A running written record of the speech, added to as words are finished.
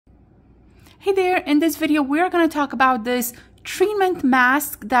Hey there, in this video we're going to talk about this treatment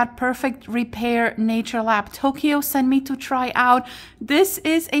mask that Perfect Repair NatureLab Tokyo sent me to try out. This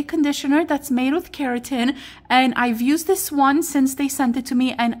is a conditioner that's made with keratin, and I've used this one since they sent it to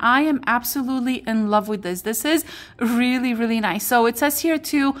me, and I am absolutely in love with this. This is really nice. So it says here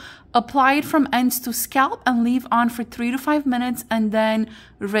to apply it from ends to scalp and leave on for 3 to 5 minutes and then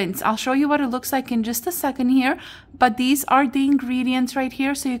rinse. I'll show you what it looks like in just a second here, but these are the ingredients right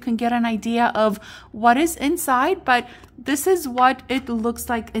here so you can get an idea of what is inside, but this is what it looks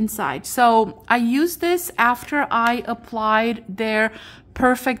like inside. So I used this after I applied their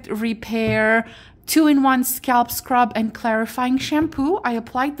Perfect Repair 2-in-1 scalp scrub and clarifying shampoo. I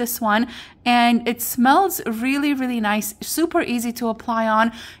applied this one and it smells really nice, super easy to apply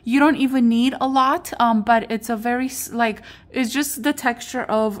on. You don't even need a lot, but it's a very it's just the texture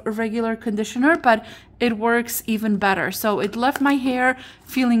of a regular conditioner, but it works even better. So it left my hair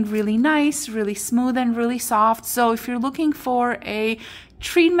feeling really nice, really smooth and really soft. So if you're looking for a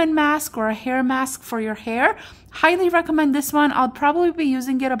treatment mask or a hair mask for your hair, highly recommend this one. I'll probably be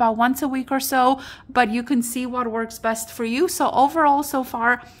using it about once a week or so, but you can see what works best for you. So overall, so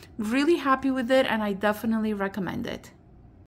far, really happy with it, and I definitely recommend it.